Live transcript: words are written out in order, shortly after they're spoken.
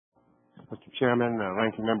Mr. Chairman,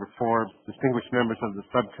 Ranking Member Forbes, distinguished members of the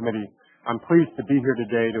subcommittee, I'm pleased to be here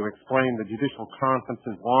today to explain the Judicial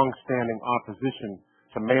Conference's long-standing opposition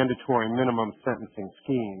to mandatory minimum sentencing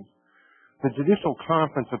schemes. The Judicial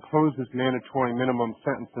Conference opposes mandatory minimum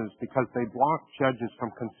sentences because they block judges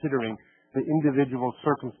from considering the individual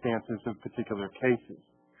circumstances of particular cases.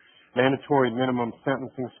 Mandatory minimum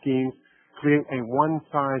sentencing schemes create a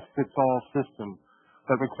one-size-fits-all system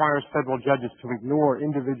that requires federal judges to ignore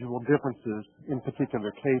individual differences in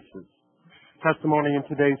particular cases. Testimony in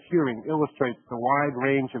today's hearing illustrates the wide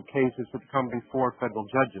range of cases that come before federal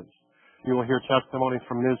judges. You will hear testimony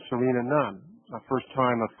from Ms. Serena Nunn, a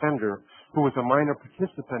first-time offender who was a minor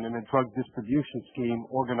participant in a drug distribution scheme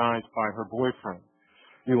organized by her boyfriend.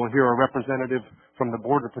 You will hear a representative from the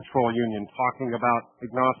Border Patrol Union talking about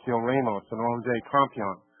Ignacio Ramos and Jose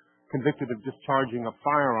Campion, convicted of discharging a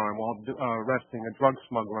firearm while arresting a drug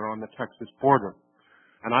smuggler on the Texas border.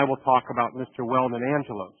 And I will talk about Mr. Weldon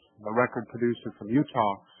Angelos, the record producer from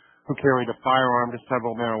Utah, who carried a firearm to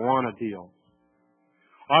several marijuana deals.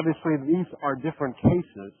 Obviously, these are different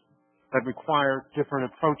cases that require different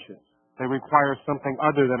approaches. They require something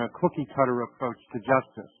other than a cookie-cutter approach to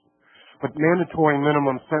justice. But mandatory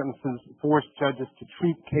minimum sentences force judges to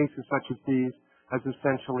treat cases such as these as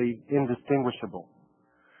essentially indistinguishable.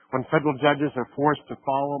 When federal judges are forced to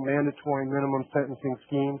follow mandatory minimum sentencing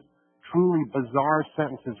schemes, truly bizarre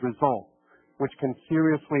sentences result, which can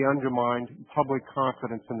seriously undermine public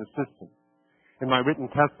confidence in the system. In my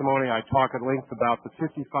written testimony, I talk at length about the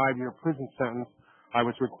 55-year prison sentence I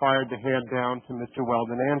was required to hand down to Mr.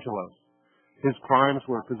 Weldon Angelos. His crimes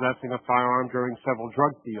were possessing a firearm during several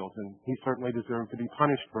drug deals, and he certainly deserved to be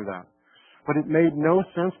punished for that. But it made no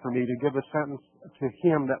sense for me to give a sentence to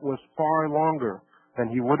him that was far longer than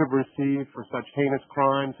he would have received for such heinous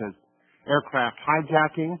crimes as aircraft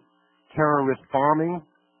hijacking, terrorist bombing,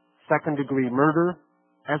 second-degree murder,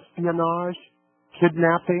 espionage,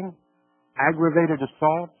 kidnapping, aggravated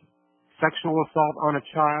assault, sexual assault on a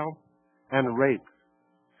child, and rape.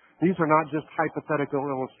 These are not just hypothetical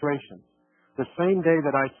illustrations. The same day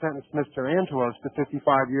that I sentenced Mr. Angelos to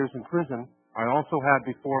 55 years in prison, I also had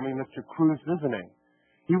before me Mr. Cruz Vizine.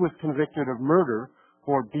 He was convicted of murder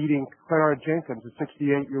for beating Clara Jenkins, a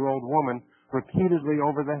 68-year-old woman, repeatedly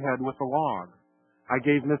over the head with a log. I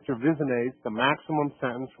gave Mr. Vizine the maximum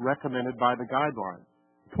sentence recommended by the guidelines,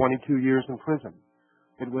 22 years in prison.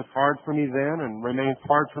 It was hard for me then and remains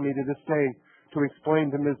hard for me to this day to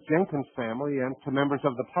explain to Ms. Jenkins' family and to members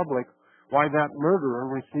of the public why that murderer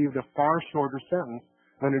received a far shorter sentence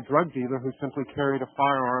than a drug dealer who simply carried a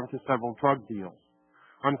firearm to several drug deals.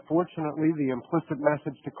 Unfortunately, the implicit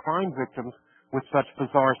message to crime victims with such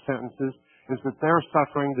bizarre sentences is that their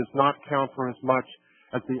suffering does not count for as much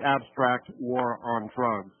as the abstract war on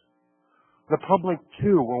drugs. The public,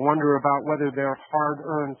 too, will wonder about whether their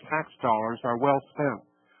hard-earned tax dollars are well spent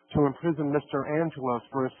to imprison Mr. Angelos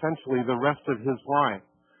for essentially the rest of his life.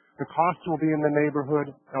 The cost will be in the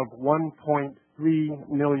neighborhood of $1.3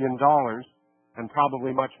 million, and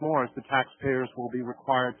probably much more, as the taxpayers will be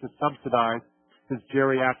required to subsidize his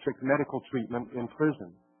geriatric medical treatment in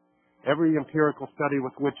prison. Every empirical study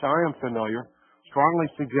with which I am familiar strongly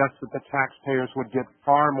suggests that the taxpayers would get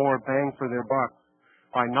far more bang for their buck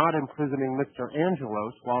by not imprisoning Mr.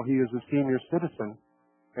 Angelos while he is a senior citizen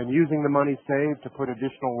and using the money saved to put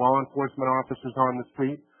additional law enforcement officers on the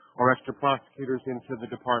street or extra prosecutors into the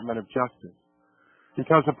Department of Justice.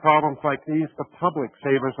 Because of problems like these, the public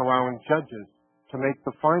favors allowing judges to make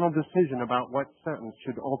the final decision about what sentence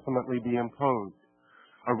should ultimately be imposed.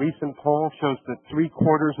 A recent poll shows that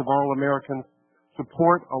 3/4 of all Americans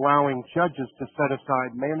support allowing judges to set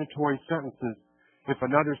aside mandatory sentences if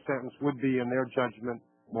another sentence would be, in their judgment,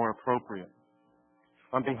 more appropriate.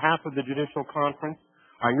 On behalf of the Judicial Conference,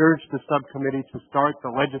 I urge the subcommittee to start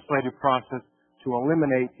the legislative process to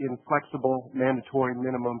eliminate inflexible mandatory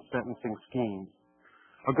minimum sentencing schemes.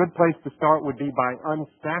 A good place to start would be by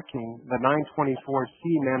unstacking the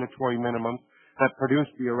 924C mandatory minimums that produced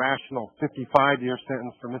the irrational 55-year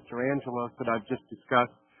sentence for Mr. Angelos that I've just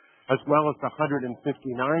discussed, as well as the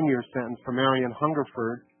 159-year sentence for Marion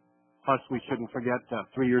Hungerford, plus we shouldn't forget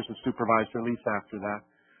 3 years of supervised release after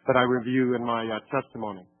that I review in my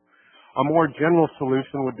testimony. A more general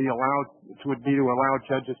solution would be to allow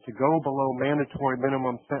judges to go below mandatory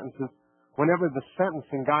minimum sentences whenever the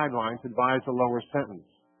sentencing guidelines advise a lower sentence.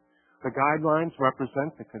 The guidelines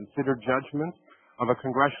represent the considered judgment of a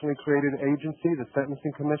congressionally created agency, the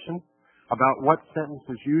Sentencing Commission, about what sentence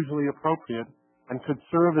is usually appropriate and could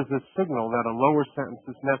serve as a signal that a lower sentence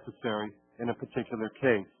is necessary in a particular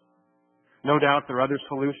case. No doubt there are other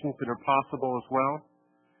solutions that are possible as well.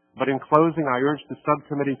 But in closing, I urge the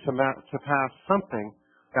subcommittee to pass something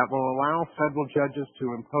that will allow federal judges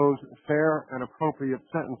to impose fair and appropriate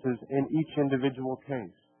sentences in each individual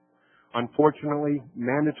case. Unfortunately,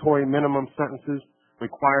 mandatory minimum sentences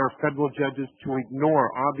require federal judges to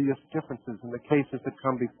ignore obvious differences in the cases that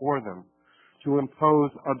come before them, to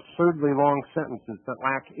impose absurdly long sentences that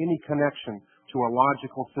lack any connection to a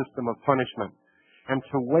logical system of punishment, and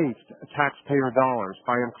to waste taxpayer dollars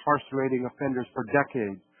by incarcerating offenders for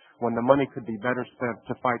decades when the money could be better spent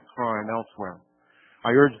to fight crime elsewhere.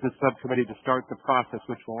 I urge the subcommittee to start the process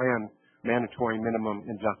which will end mandatory minimum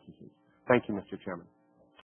injustices. Thank you, Mr. Chairman.